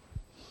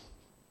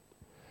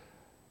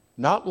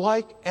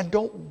like, and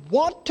don't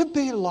want to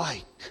be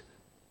like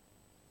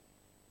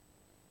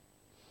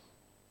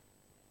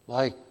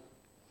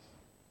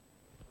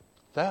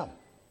them.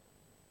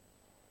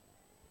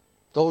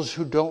 Those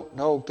who don't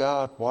know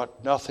God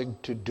want nothing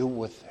to do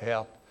with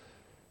Him,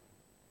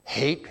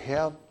 hate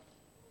Him.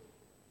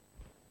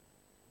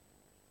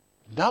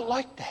 Not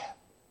like that.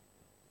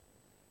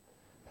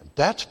 And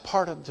that's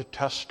part of the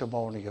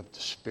testimony of the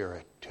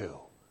Spirit too.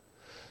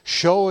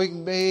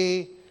 Showing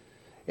me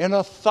in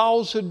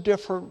 1,000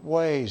 different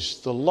ways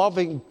the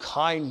loving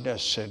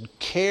kindness and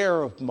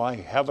care of my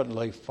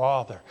Heavenly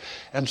Father,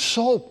 and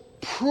so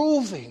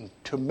proving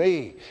to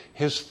me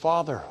His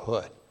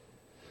fatherhood,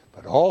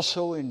 but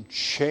also in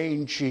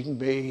changing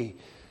me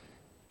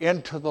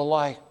into the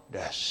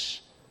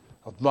likeness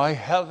of my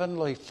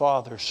Heavenly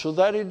Father, so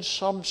that in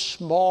some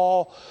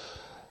small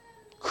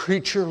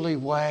creaturely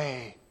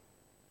way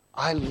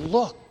I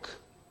look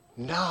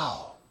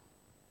now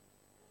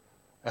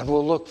and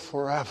will look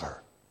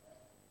forever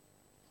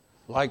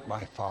like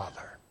my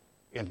Father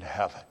in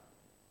heaven.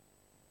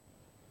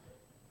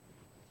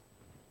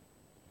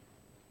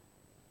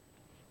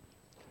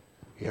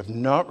 You have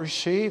not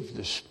received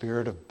the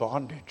spirit of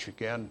bondage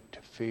again to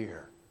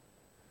fear.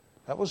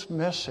 That was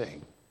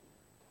missing.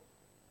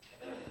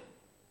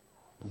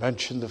 I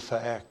mentioned the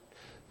fact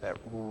that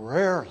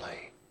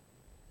rarely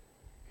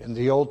in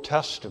the Old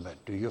Testament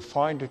do you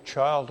find a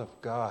child of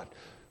God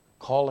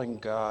calling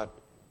God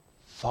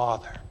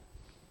Father.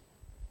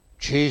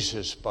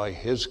 Jesus, by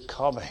His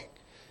coming,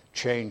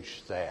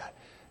 changed that.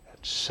 And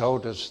so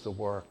does the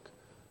work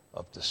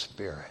of the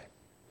Spirit.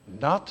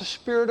 Not the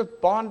spirit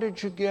of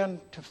bondage again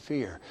to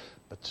fear,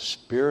 but the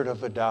spirit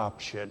of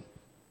adoption.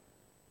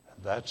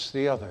 And that's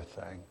the other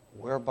thing,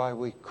 whereby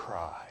we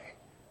cry,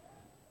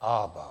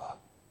 Abba,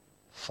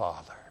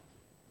 Father.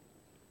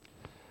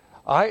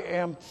 I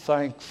am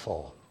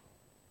thankful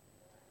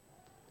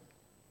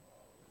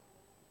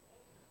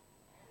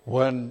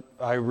when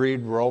I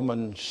read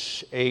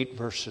Romans 8,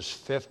 verses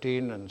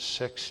 15 and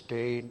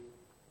 16,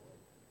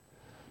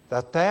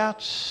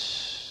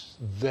 that's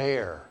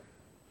there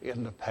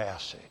in the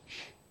passage.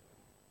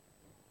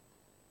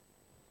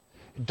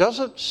 It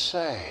doesn't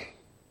say,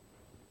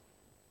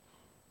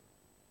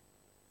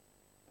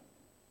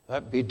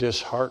 that'd be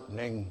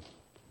disheartening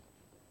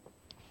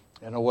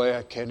in a way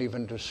I can't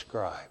even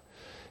describe.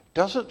 It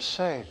doesn't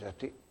say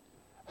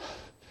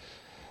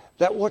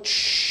that what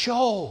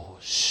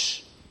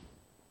shows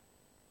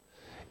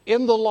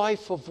in the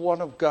life of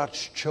one of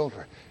God's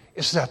children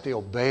is that they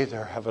obey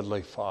their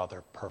Heavenly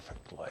Father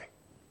perfectly.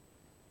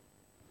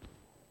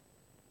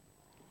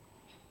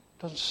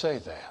 It doesn't say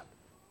that.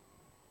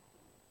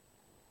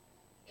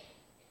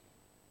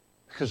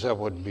 Because that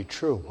wouldn't be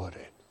true, would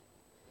it?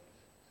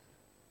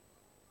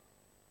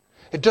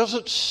 It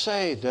doesn't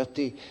say that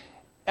the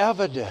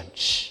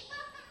evidence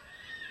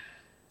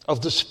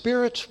of the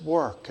Spirit's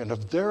work and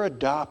of their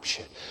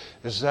adoption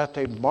is that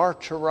they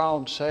march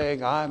around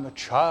saying, I'm a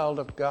child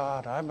of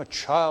God, I'm a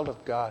child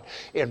of God,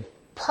 in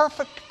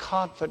perfect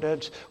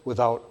confidence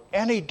without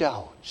any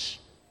doubts.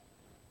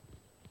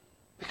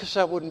 Because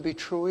that wouldn't be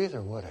true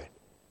either, would it?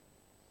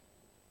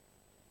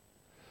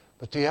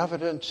 But the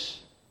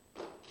evidence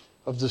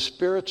of the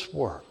Spirit's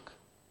work,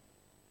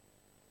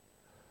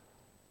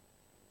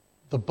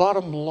 the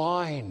bottom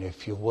line,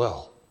 if you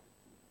will,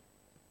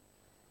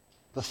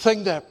 the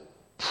thing that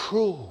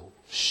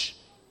proves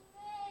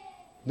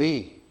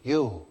me,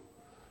 you,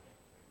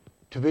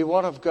 to be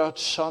one of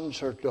God's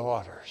sons or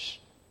daughters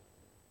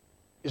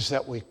is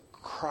that we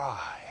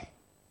cry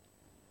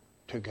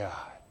to God.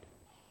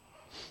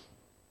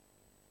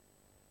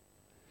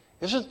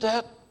 Isn't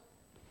that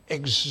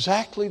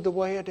exactly the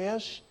way it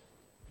is?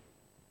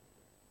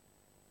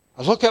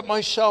 I look at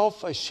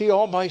myself, I see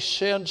all my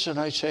sins, and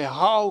I say,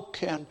 how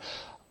can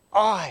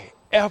I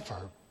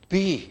ever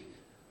be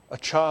a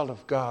child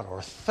of God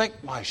or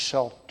think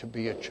myself to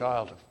be a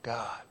child of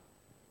God?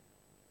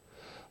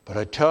 But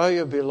I tell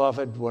you,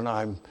 beloved, when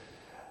I'm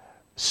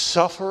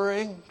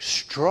suffering,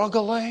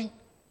 struggling,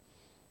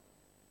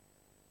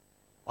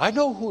 I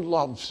know who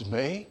loves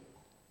me.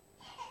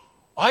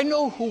 I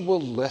know who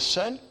will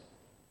listen.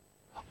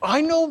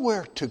 I know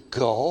where to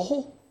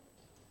go.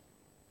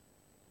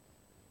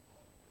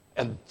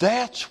 And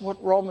that's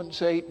what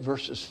Romans 8,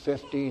 verses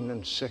 15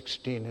 and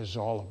 16 is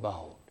all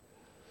about.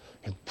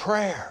 In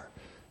prayer,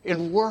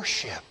 in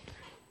worship,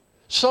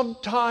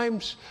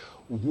 sometimes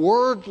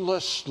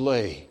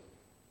wordlessly,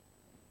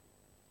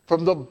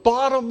 from the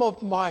bottom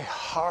of my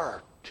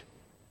heart,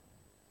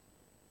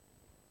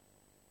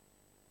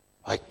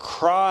 I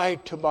cry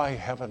to my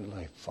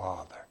Heavenly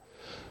Father,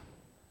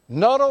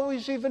 not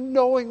always even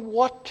knowing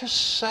what to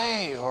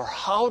say or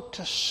how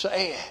to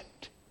say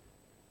it.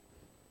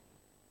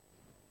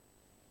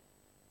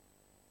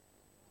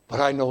 But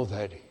I know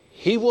that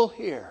He will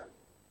hear,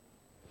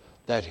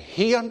 that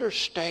He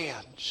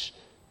understands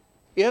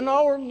in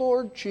our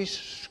Lord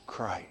Jesus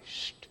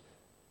Christ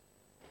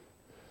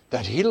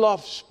that He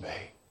loves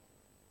me,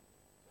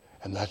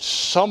 and that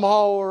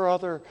somehow or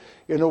other,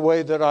 in a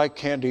way that I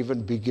can't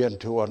even begin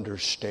to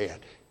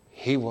understand,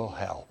 He will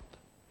help.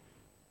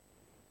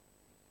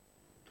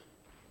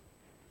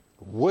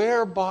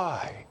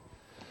 Whereby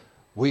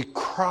we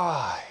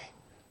cry,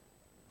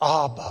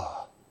 Abba,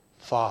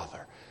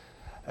 Father.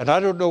 And I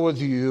don't know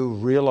whether you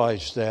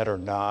realize that or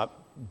not,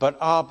 but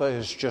Abba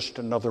is just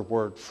another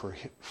word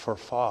for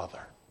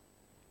Father.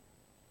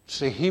 It's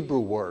the Hebrew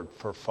word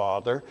for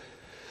Father.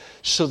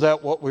 So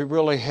that what we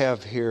really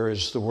have here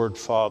is the word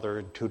Father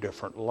in two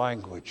different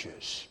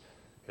languages.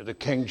 In the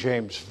King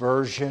James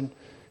Version,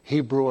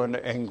 Hebrew and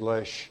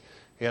English.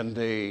 In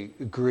the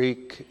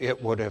Greek,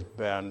 it would have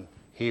been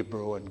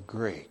Hebrew and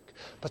Greek.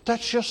 But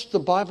that's just the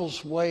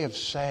Bible's way of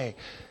saying,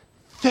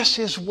 this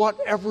is what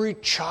every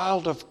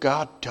child of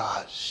God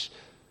does.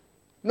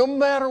 No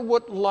matter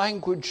what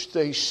language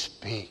they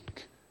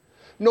speak,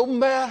 no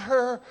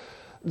matter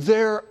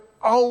their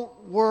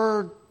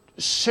outward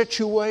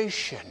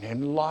situation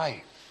in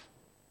life,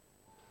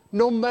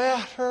 no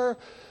matter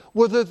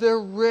whether they're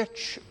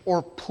rich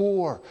or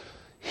poor,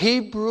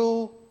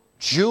 Hebrew,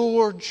 Jew,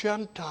 or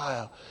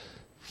Gentile,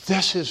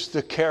 this is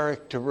the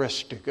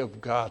characteristic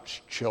of God's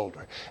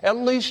children. At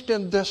least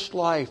in this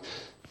life,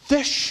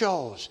 this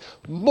shows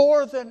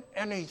more than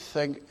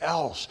anything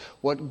else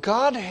what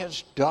God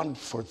has done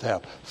for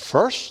them.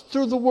 First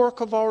through the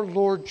work of our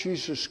Lord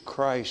Jesus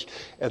Christ,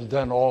 and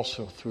then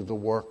also through the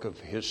work of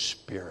His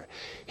Spirit.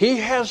 He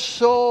has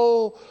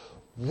so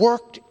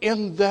worked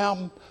in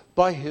them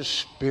by His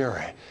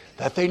Spirit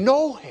that they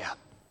know Him.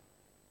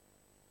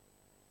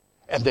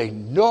 And they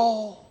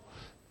know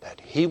that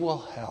He will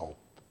help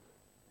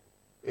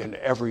in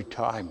every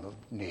time of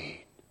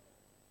need.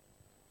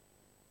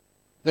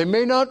 They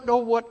may not know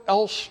what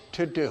else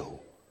to do.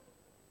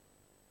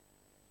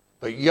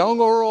 But young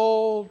or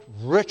old,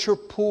 rich or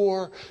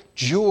poor,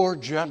 Jew or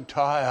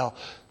Gentile,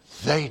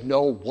 they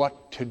know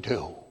what to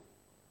do.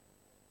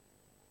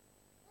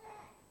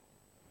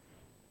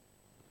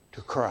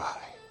 To cry,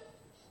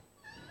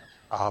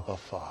 Abba,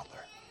 Father.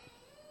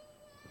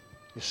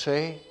 You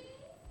see?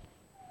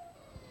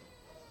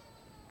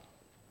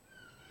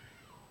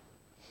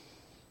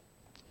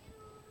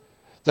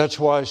 That's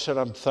why I said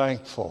I'm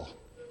thankful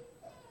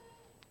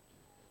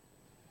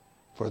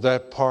for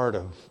that part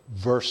of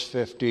verse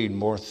 15,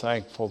 more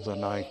thankful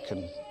than I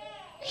can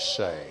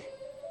say.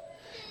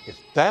 If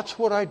that's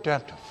what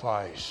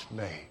identifies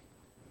me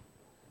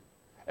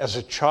as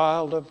a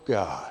child of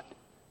God,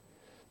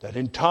 that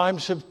in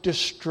times of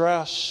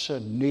distress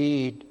and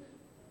need,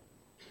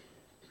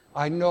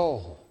 I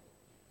know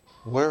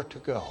where to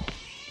go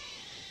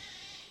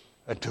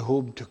and to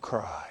whom to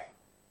cry,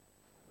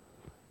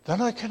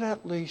 then I can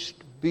at least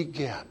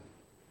begin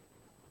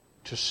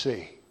to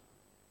see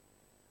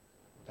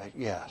that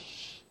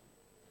yes,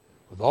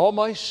 with all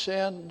my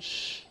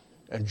sins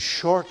and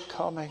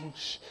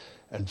shortcomings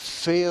and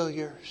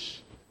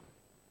failures,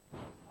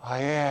 I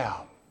am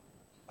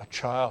a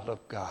child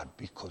of God,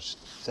 because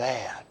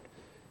that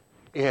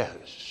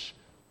is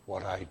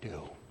what I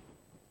do.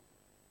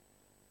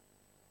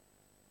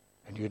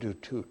 And you do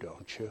too,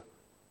 don't you?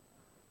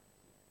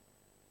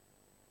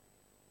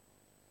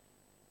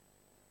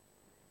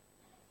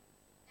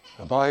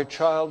 Am I a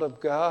child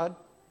of God?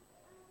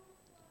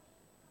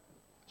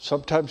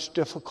 Sometimes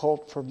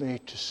difficult for me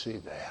to see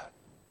that.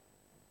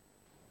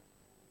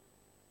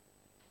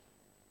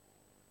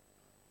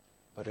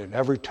 But in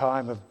every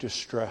time of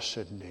distress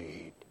and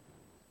need,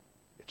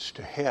 it's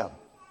to Him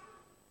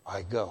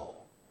I go,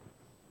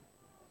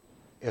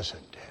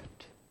 isn't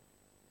it?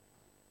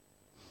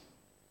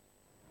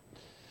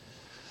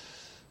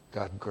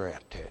 God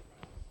grant it.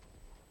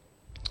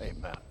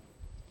 Amen.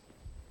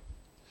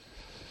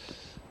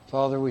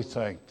 Father, we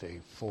thank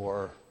Thee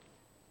for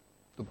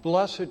the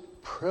blessed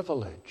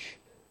privilege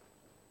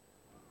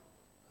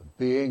of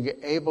being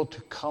able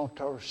to count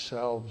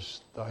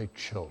ourselves Thy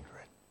children.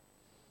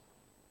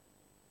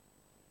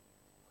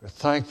 We're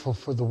thankful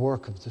for the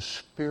work of the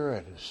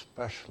Spirit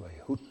especially,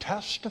 who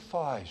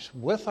testifies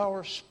with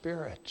our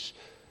spirits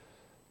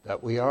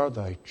that we are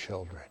Thy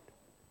children,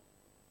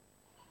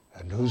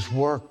 and whose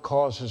work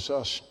causes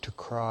us to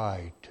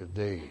cry to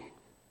Thee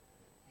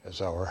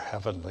as our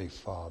Heavenly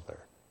Father.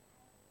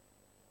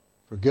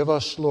 Forgive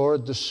us,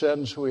 Lord, the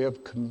sins we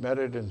have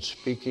committed in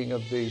speaking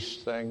of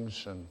these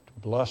things, and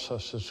bless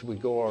us as we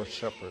go our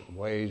separate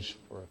ways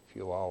for a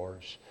few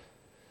hours.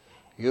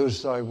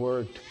 Use Thy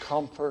word to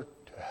comfort,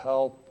 to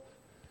help,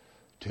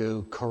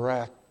 to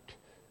correct,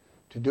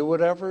 to do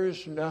whatever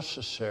is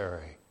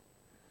necessary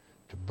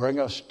to bring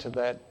us to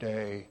that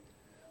day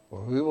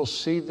where we will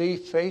see Thee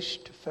face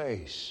to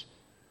face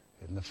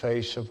in the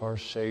face of our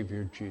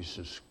Savior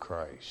Jesus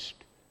Christ,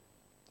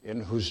 in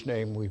whose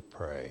name we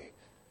pray.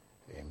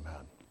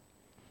 Amen.